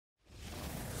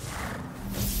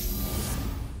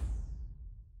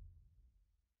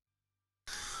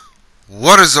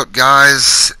What is up,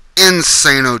 guys?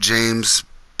 Insano James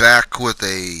back with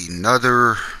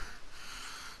another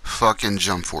fucking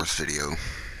Jump Force video.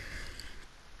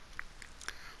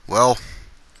 Well,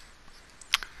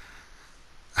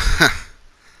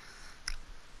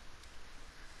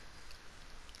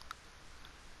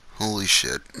 holy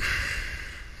shit.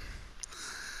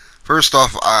 First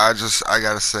off, I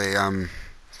gotta say I'm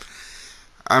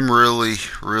really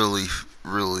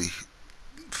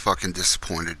fucking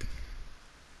disappointed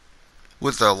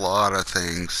with a lot of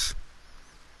things.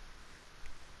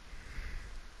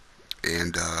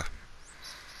 And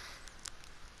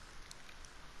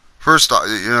first,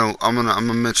 I'm gonna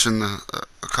mention a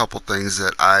couple things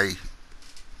that I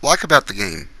like about the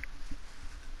game.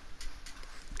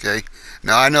 Okay,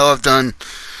 now I know I've done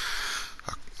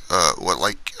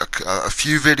a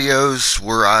few videos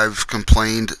where I've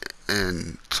complained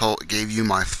and gave you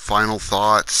my final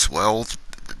thoughts. Well,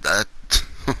 that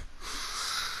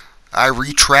I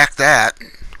retract that.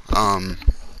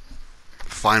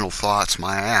 Final thoughts,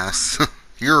 my ass.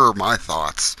 Here are my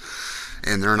thoughts,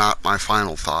 and they're not my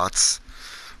final thoughts.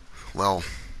 Well,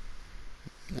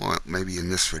 maybe in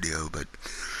this video, but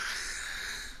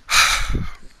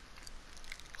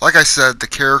like I said, the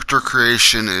character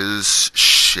creation is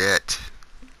shit,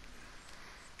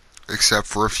 except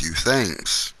for a few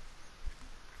things.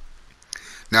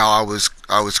 Now, I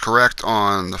was correct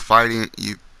on the fighting.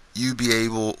 You be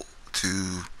able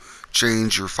to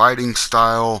change your fighting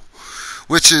style,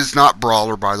 which is not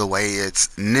brawler, by the way. It's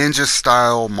ninja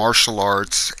style, martial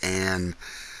arts, and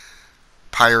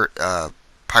pirate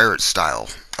style,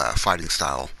 fighting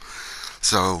style.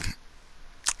 So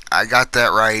I got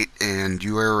that right, and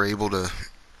you were able to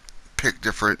pick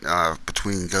different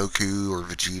between Goku or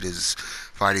Vegeta's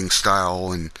fighting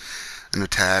style and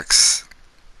attacks,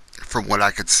 from what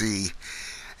I could see.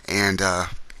 And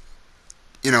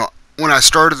when I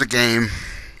started the game,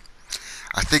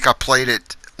 I think I played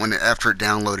it after it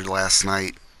downloaded last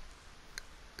night.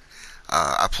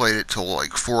 I played it till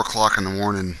like 4 o'clock in the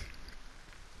morning,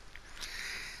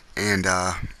 and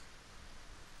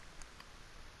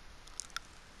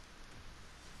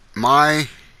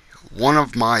one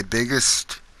of my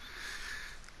biggest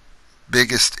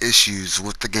issues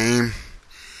with the game,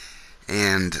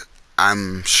 and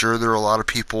I'm sure there are a lot of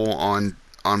people on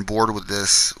board with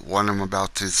this, what I'm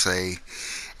about to say,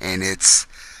 and it's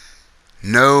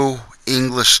no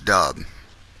English dub.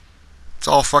 It's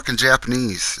all fucking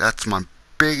Japanese. That's my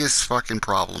biggest fucking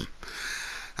problem.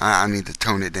 I need to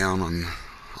tone it down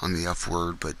on the F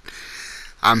word, but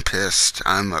I'm pissed.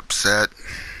 I'm upset.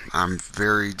 I'm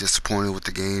very disappointed with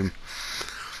the game.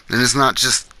 And it's not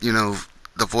just, the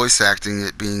voice acting,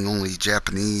 it being only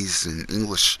Japanese and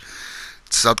English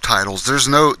subtitles.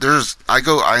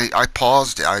 I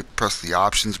paused, I pressed the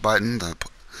options button, the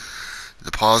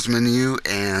pause menu,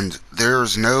 and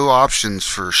there's no options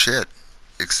for shit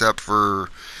except for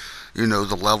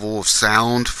the level of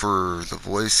sound for the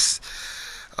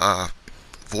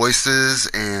voices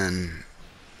and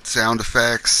sound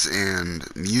effects and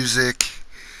music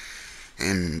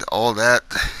and all that.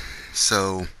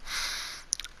 So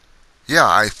yeah,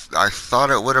 I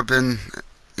thought it would have been,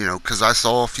 because I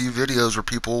saw a few videos where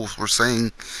people were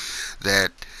saying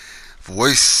that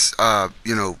voice,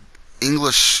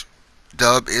 English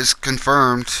dub is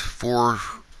confirmed for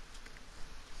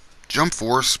Jump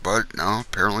Force, but no,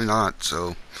 apparently not.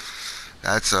 So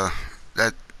that's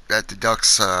that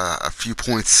deducts a few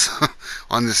points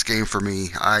on this game for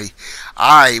me.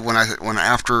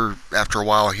 After a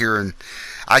while hearing,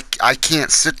 I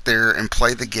can't sit there and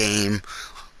play the game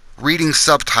reading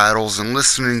subtitles and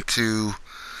listening to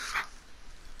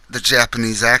the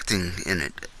Japanese acting in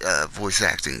it, voice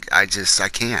acting. I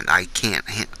can't. I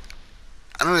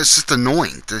don't know, it's just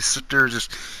annoying to sit there,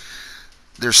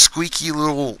 they're squeaky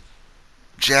little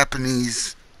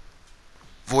Japanese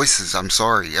voices. I'm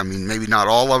sorry. I mean, maybe not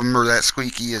all of them are that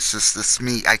squeaky. It's just this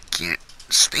me. I can't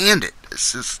stand it.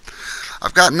 It's just,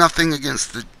 I've got nothing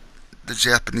against the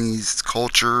Japanese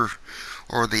culture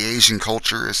or the Asian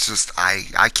culture. It's just,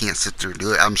 I can't sit there and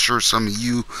do it. I'm sure some of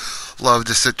you love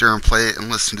to sit there and play it and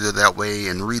listen to it that way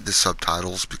and read the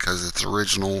subtitles because it's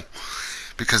original,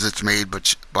 because it's made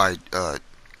by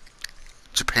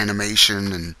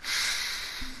Japanimation, and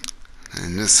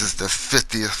this is the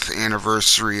 50th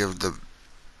anniversary of the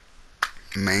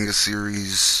manga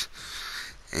series,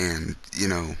 and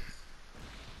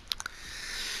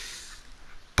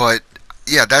but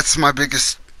yeah, that's my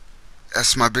biggest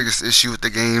issue with the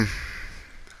game.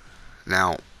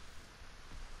 Now,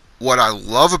 what I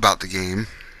love about the game,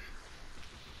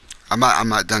 I'm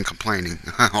not done complaining.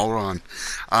 Hold on.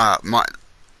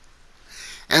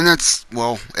 And that's,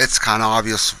 well, it's kind of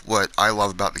obvious what I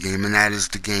love about the game, and that is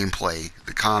the gameplay,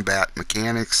 the combat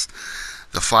mechanics,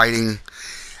 the fighting.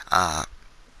 Uh,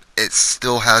 it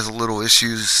still has a little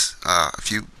issues, a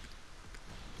few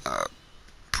uh,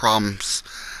 problems,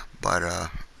 but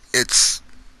it's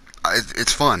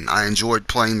fun. I enjoyed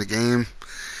playing the game.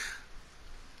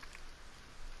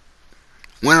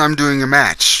 When I'm doing a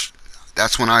match,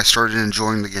 that's when I started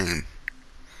enjoying the game.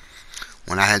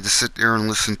 When I had to sit there and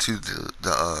listen to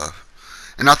the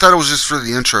and I thought it was just for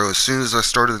the intro. As soon as I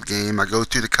started the game, I go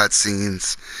through the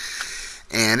cutscenes,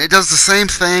 and it does the same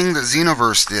thing that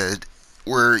Xenoverse did,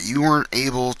 where you weren't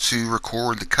able to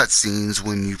record the cutscenes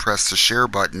when you press the share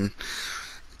button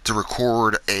to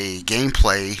record a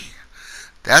gameplay.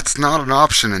 That's not an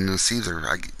option in this either.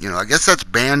 I guess that's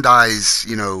Bandai's,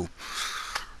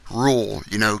 rule.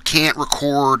 Can't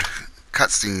record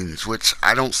cutscenes, which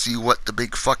I don't see what the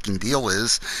big fucking deal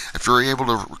is. If you're able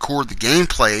to record the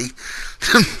gameplay,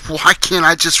 then why can't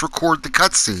I just record the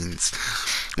cutscenes?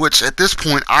 Which at this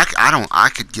point, I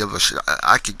could give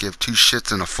two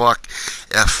shits and a fuck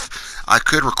if I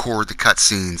could record the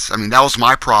cutscenes. I mean, that was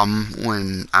my problem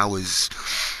when I was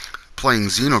playing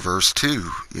Xenoverse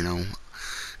too,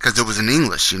 because it was in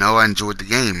English. I enjoyed the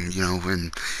game,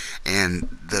 and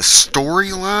the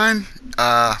storyline,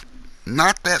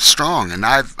 not that strong, and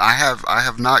I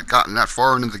have not gotten that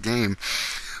far into the game,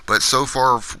 but so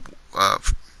far,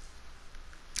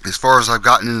 as far as I've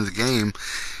gotten into the game,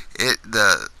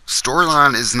 the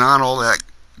storyline is not all that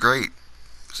great.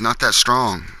 It's not that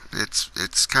strong.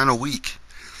 It's kind of weak,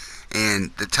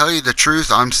 and to tell you the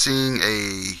truth, I'm seeing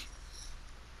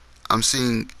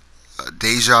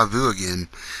deja vu again.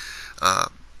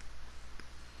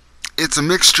 It's a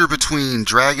mixture between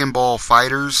Dragon Ball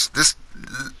Fighters. This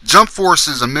Jump Force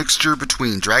is a mixture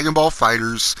between Dragon Ball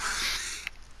Fighters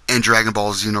and Dragon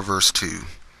Ball Xenoverse 2.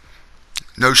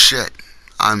 No shit.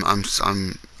 I'm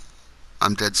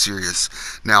dead serious.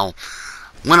 Now,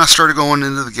 when I started going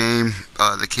into the game,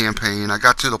 the campaign, I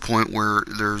got to the point where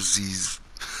there's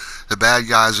the bad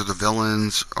guys or the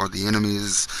villains or the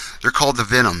enemies. They're called the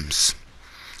Venoms,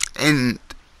 and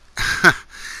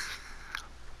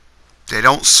they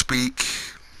don't speak.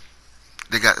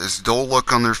 They got this dull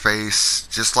look on their face,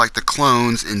 just like the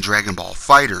clones in Dragon Ball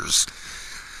Fighters.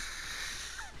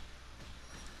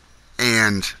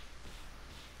 And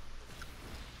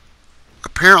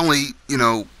apparently,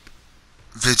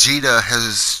 Vegeta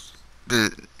has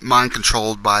been mind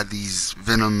controlled by these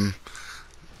Venom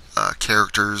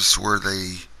characters, where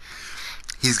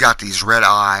he's got these red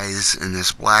eyes and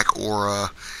this black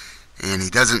aura, and he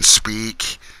doesn't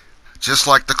speak, just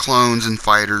like the clones in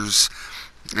Fighters.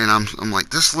 And I'm like,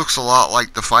 this looks a lot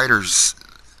like the Fighters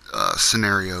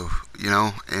scenario,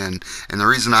 and the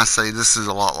reason I say this is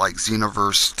a lot like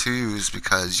Xenoverse 2 is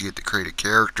because you get to create a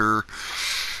character,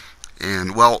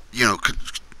 and well,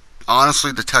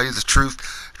 honestly, to tell you the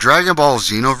truth, Dragon Ball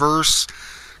Xenoverse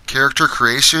character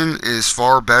creation is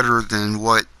far better than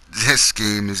what this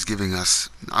game is giving us.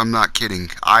 I'm not kidding.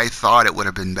 I thought it would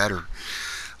have been better.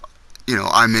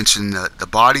 I mentioned that the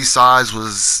body size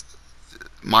was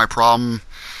my problem,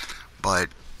 but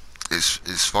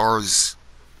as far as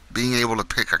being able to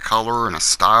pick a color and a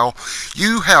style,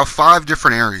 you have 5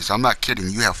 different areas. I'm not kidding.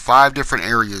 You have 5 different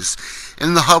areas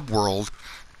in the hub world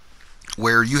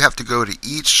where you have to go to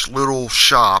each little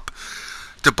shop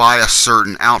to buy a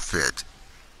certain outfit.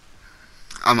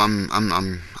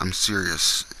 I'm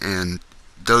serious, and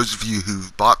those of you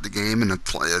who've bought the game and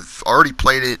have already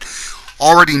played it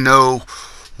already know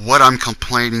what I'm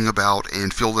complaining about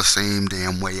and feel the same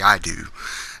damn way I do.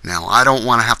 Now, I don't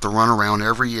want to have to run around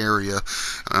every area,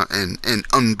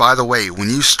 and by the way, when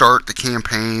you start the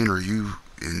campaign, or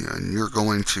you're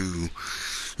going to,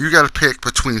 you got to pick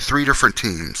between 3 different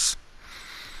teams.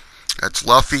 That's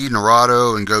Luffy,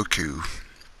 Naruto, and Goku.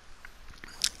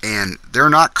 And they're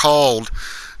not called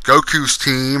Goku's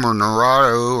team or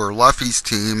Naruto or Luffy's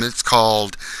team. It's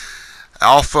called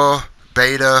Alpha,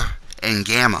 Beta, and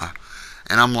Gamma.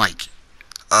 And I'm like,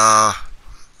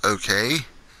 okay.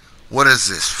 What is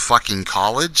this, fucking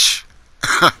college?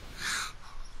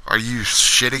 Are you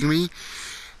shitting me?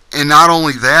 And not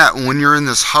only that, when you're in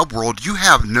this hub world, you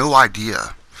have no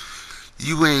idea.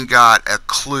 You ain't got a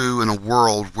clue in a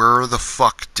world where the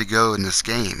fuck to go in this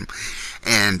game.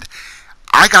 And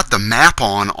I got the map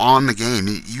on the game.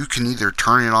 You can either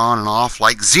turn it on and off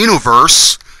like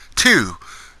Xenoverse 2.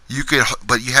 You could,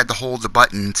 but you had to hold the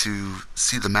button to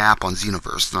see the map on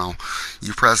Xenoverse. Now,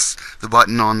 you press the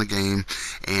button on the game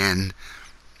and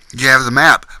you have the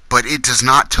map, but it does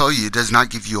not tell you, it does not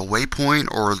give you a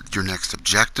waypoint or your next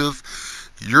objective.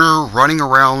 You're running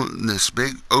around this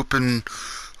big open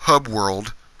hub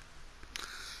world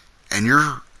and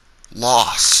you're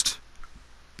lost.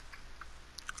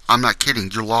 I'm not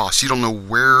kidding. You're lost. You don't know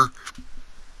where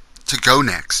to go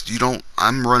next. You don't.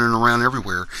 I'm running around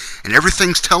everywhere, and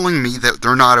everything's telling me that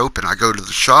they're not open. I go to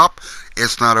the shop,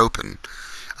 it's not open.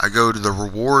 I go to the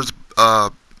rewards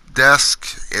desk,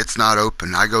 it's not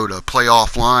open. I go to play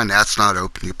offline, that's not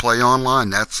open. You play online,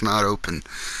 that's not open.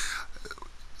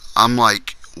 I'm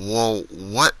like, well,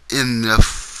 what in the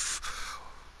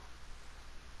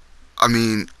I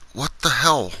mean, what the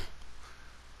hell?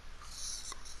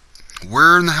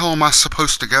 Where in the hell am I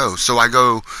supposed to go? So I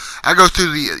go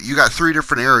through you got 3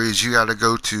 different areas. You got to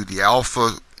go to the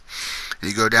alpha,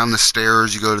 you go down the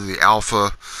stairs, you go to the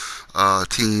alpha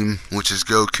team, which is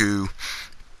Goku.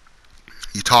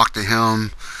 You talk to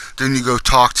him, then you go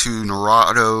talk to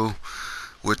Naruto,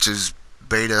 which is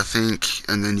Beta, I think,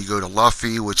 and then you go to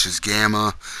Luffy, which is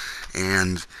Gamma,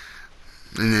 and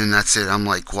then that's it. I'm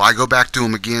like, well, I go back to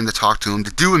him again to talk to him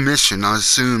to do a mission. I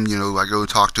assume, I go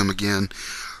talk to him again.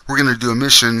 We're gonna do a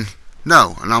mission.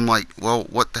 No, and I'm like, well,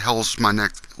 what the hell's my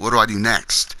next? What do I do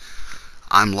next?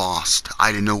 I'm lost.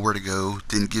 I didn't know where to go.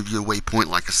 Didn't give you a waypoint,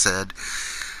 like I said.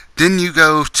 Then you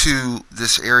go to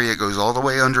this area. It goes all the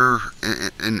way under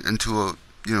into a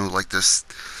like this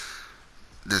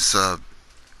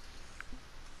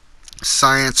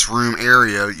science room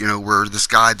area. Where this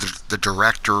guy, the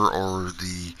director I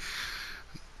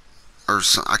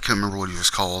can't remember what he was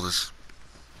called.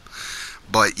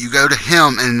 But you go to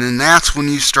him, and then that's when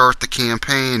you start the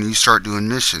campaign. And you start doing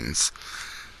missions.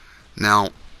 Now,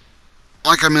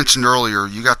 like I mentioned earlier,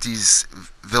 you got these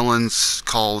villains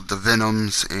called the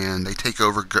Venoms, and they take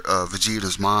over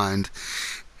Vegeta's mind.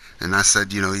 And I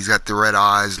said, he's got the red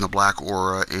eyes and the black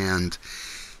aura, and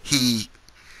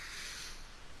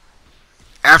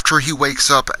after he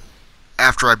wakes up,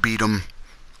 after I beat him,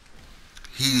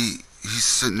 he's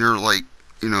sitting there like,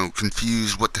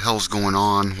 confused. What the hell's going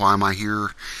on? Why am I here?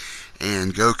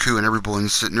 And Goku and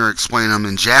everyone's sitting there explaining them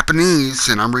in Japanese,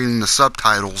 and I'm reading the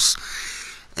subtitles.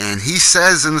 And he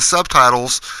says in the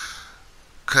subtitles,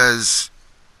 because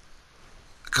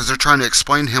they're trying to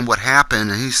explain to him what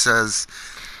happened, and he says,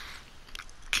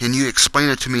 can you explain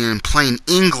it to me in plain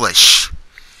English?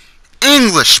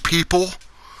 English, people!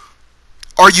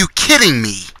 Are you kidding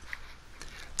me?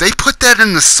 They put that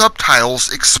in the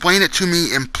subtitles, explain it to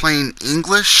me in plain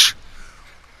English?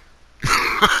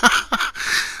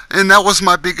 And that was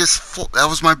my biggest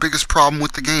problem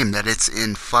with the game, that it's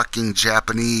in fucking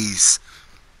Japanese.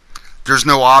 There's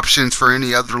no options for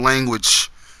any other language.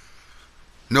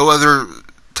 No other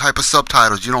type of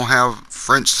subtitles. You don't have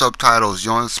French subtitles.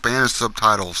 You don't have Spanish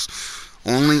subtitles.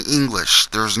 Only English.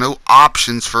 There's no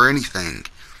options for anything.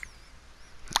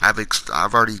 I've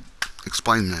already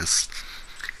explained this.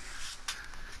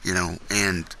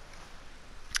 And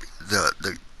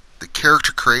the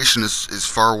character creation is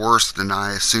far worse than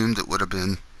I assumed it would have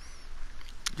been.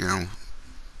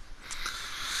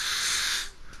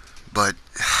 But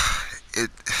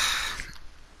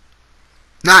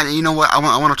you know what? I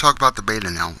want to talk about the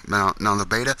beta now. Now the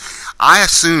beta, I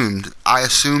assumed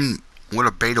what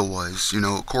a beta was.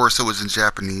 Of course it was in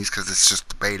Japanese because it's just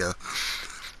the beta.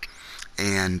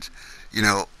 And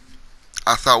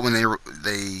I thought when they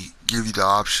give you the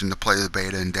option to play the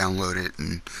beta and download it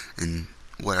and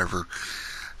whatever,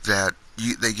 that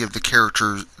they give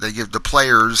the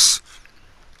players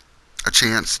a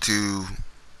chance to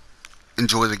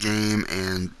enjoy the game,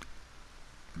 and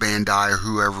Bandai or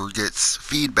whoever gets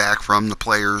feedback from the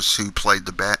players who played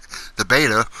the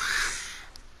beta,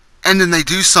 and then they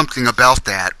do something about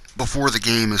that before the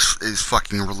game is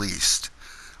fucking released.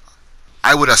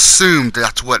 I would assume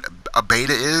that's what a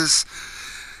beta is,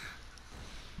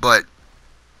 but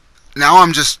now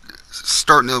I'm just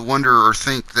starting to wonder or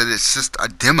think that it's just a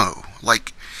demo.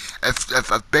 Like, if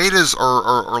betas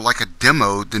are like a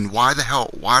demo, then why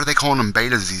are they calling them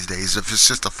betas these days if it's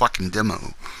just a fucking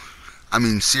demo? I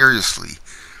mean, seriously.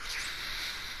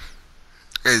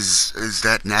 Is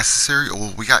that necessary?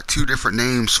 Well, we got 2 different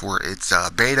names for it. It's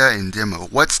beta and demo.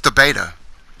 What's the beta?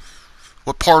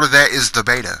 What part of that is the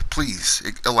beta? Please,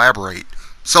 elaborate.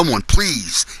 Someone,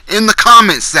 please, in the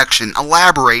comments section,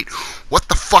 elaborate what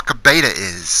the fuck a beta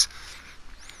is.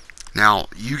 Now,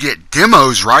 you get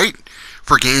demos, right?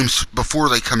 For games before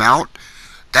they come out.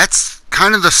 That's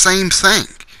kind of the same thing.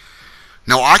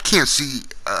 Now, I can't see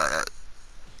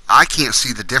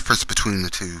the difference between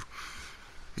the two.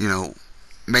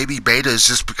 Maybe beta is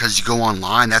just because you go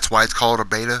online. That's why it's called a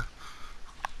beta.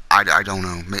 I don't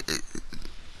know.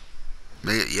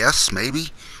 Yes,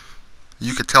 maybe.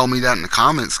 You could tell me that in the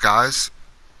comments, guys.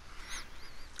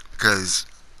 Because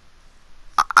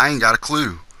I ain't got a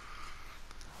clue.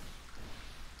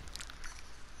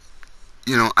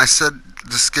 I said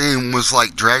this game was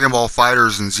like Dragon Ball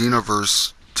Fighters and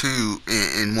Xenoverse 2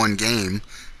 in one game,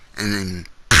 and then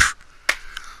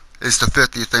it's the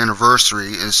 50th anniversary,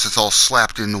 and it's just all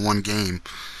slapped into one game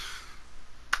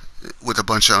with a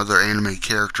bunch of other anime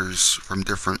characters from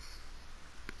different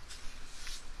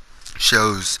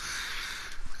shows.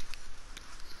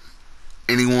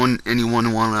 Anyone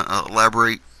want to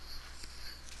elaborate?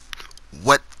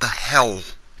 What the hell,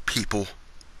 people?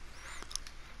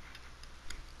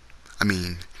 I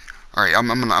mean, all right, I'm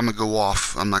gonna go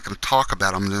off. I'm not gonna talk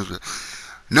about it.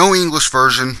 No English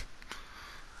version,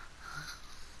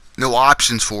 no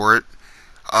options for it.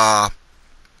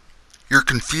 You're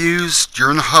confused.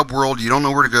 You're in the hub world. You don't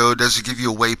know where to go. Doesn't give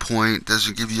you a waypoint.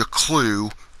 Doesn't give you a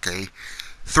clue. Okay.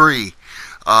 3.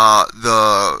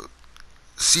 The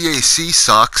CAC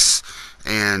sucks,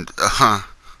 and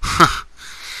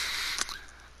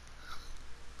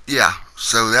yeah.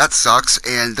 So that sucks,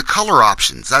 and the color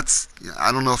options.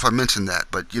 I don't know if I mentioned that,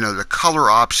 but the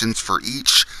color options for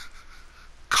each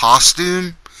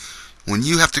costume. When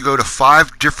you have to go to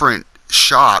 5 different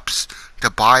shops to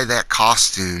buy that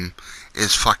costume,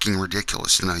 is fucking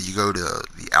ridiculous. You go to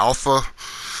the Alpha,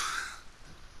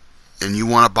 and you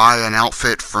want to buy an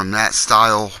outfit from that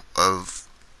style of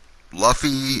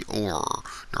Luffy or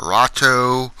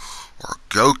Naruto or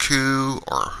Goku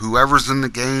or whoever's in the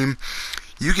game,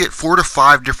 you get 4 to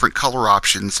 5 different color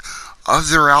options of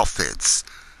their outfits.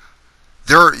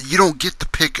 You don't get to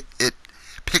pick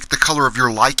the color of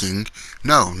your liking.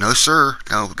 No, sir.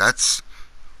 No, that's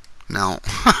no.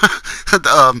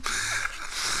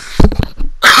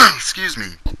 Excuse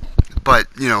me. But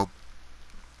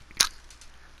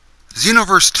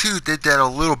Xenoverse 2 did that a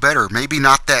little better. Maybe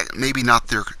not their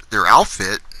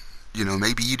outfit.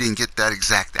 Maybe you didn't get that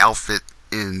exact outfit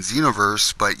in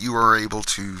Xenoverse, but you were able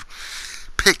to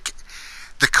pick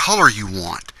the color you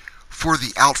want for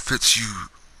the outfits you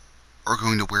are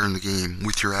going to wear in the game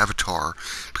with your avatar,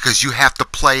 because you have to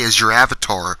play as your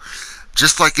avatar,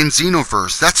 just like in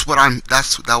Xenoverse.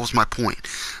 That was my point.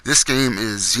 This game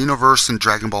is Xenoverse and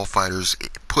Dragon Ball Fighters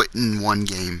put in one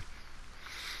game.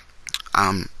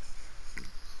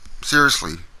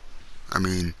 Seriously, I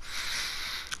mean,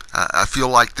 I feel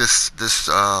like this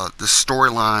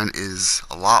storyline is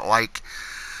a lot like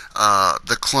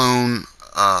the clone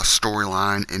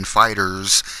storyline in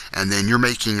Fighters, and then you're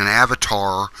making an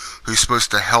avatar who's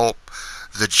supposed to help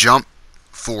the Jump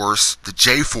Force. The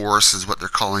J-Force is what they're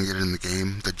calling it in the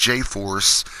game, the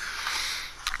J-Force,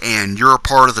 and you're a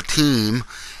part of the team.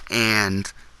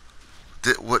 And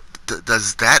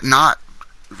does that not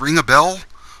ring a bell?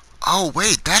 Oh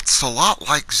wait, that's a lot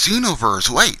like Xenoverse.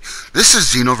 Wait, this is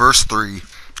Xenoverse 3.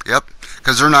 Yep,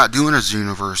 because they're not doing a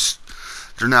Xenoverse.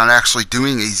 They're not actually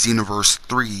doing a Xenoverse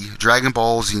 3, Dragon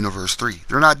Ball Xenoverse 3.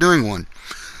 They're not doing one.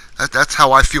 That's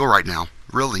how I feel right now,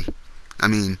 really. I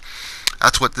mean,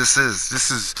 that's what this is.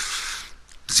 This is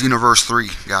Xenoverse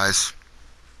 3, guys.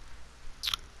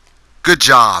 Good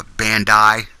job,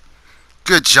 Bandai.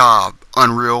 Good job,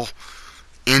 Unreal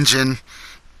Engine,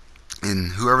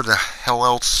 and whoever the hell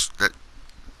else that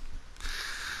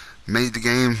made the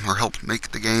game or helped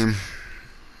make the game.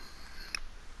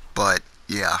 But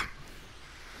yeah,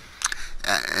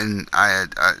 and I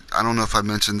don't know if I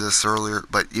mentioned this earlier,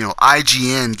 but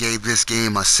IGN gave this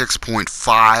game a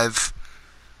 6.5.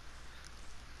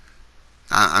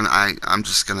 I'm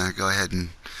just gonna go ahead and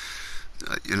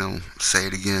say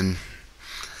it again.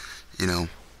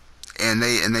 And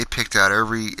they picked out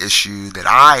every issue that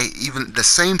even the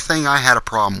same thing I had a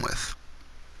problem with.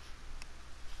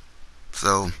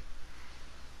 So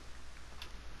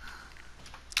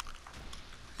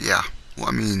yeah, well,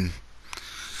 I mean,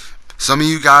 some of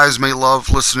you guys may love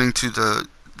listening to the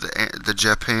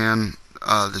Japanese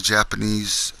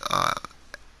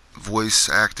voice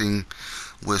acting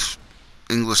with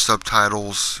English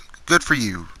subtitles. Good for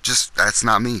you. Just that's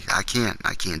not me. I can't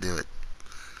do it.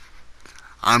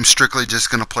 I'm strictly just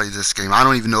going to play this game. I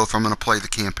don't even know if I'm going to play the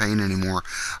campaign anymore.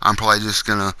 I'm probably just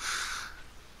going to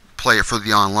play it for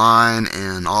the online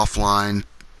and offline.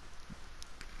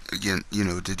 Again,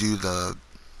 to do the,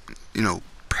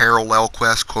 parallel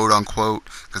quest, quote unquote,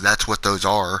 because that's what those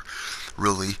are,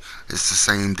 really. It's the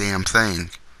same damn thing.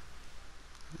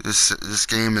 This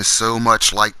game is so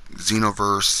much like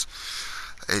Xenoverse,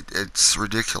 it's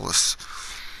ridiculous.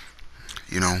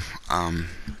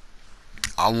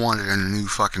 I wanted a new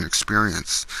fucking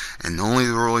experience, and the only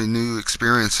really new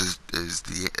experience is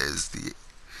the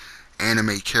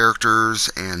anime characters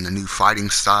and the new fighting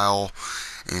style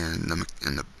and the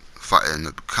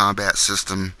combat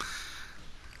system,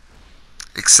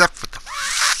 except for the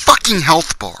fucking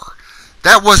health bar.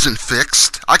 That wasn't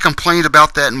fixed. I complained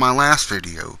about that in my last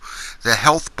video. The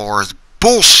health bar is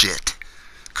bullshit.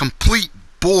 Complete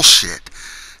bullshit.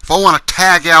 If I want to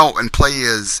tag out and play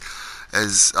as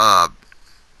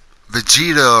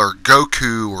Vegeta or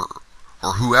Goku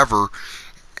or whoever,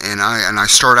 and I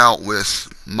start out with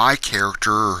my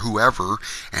character or whoever,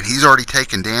 and he's already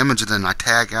taken damage, and then I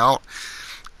tag out,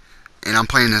 and I'm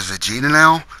playing as Vegeta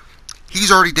now,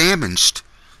 he's already damaged.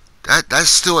 That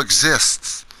still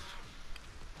exists.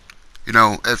 You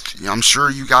know, I'm sure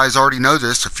you guys already know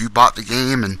this if you bought the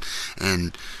game, and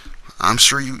I'm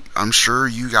sure you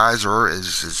guys are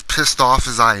as pissed off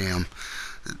as I am.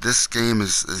 This game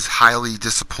is highly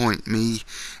disappointing me,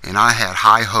 and I had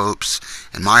high hopes,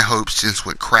 and my hopes just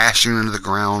went crashing into the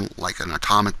ground like an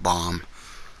atomic bomb.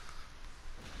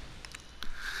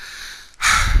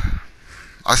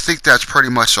 I think that's pretty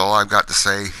much all I've got to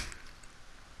say.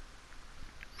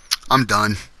 I'm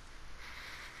done.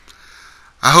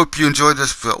 I hope you enjoyed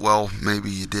this. Well,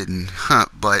 maybe you didn't,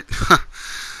 but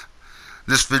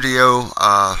this video,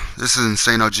 this is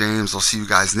Insano James. I'll see you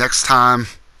guys next time.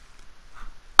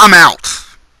 I'm out.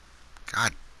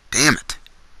 God damn it.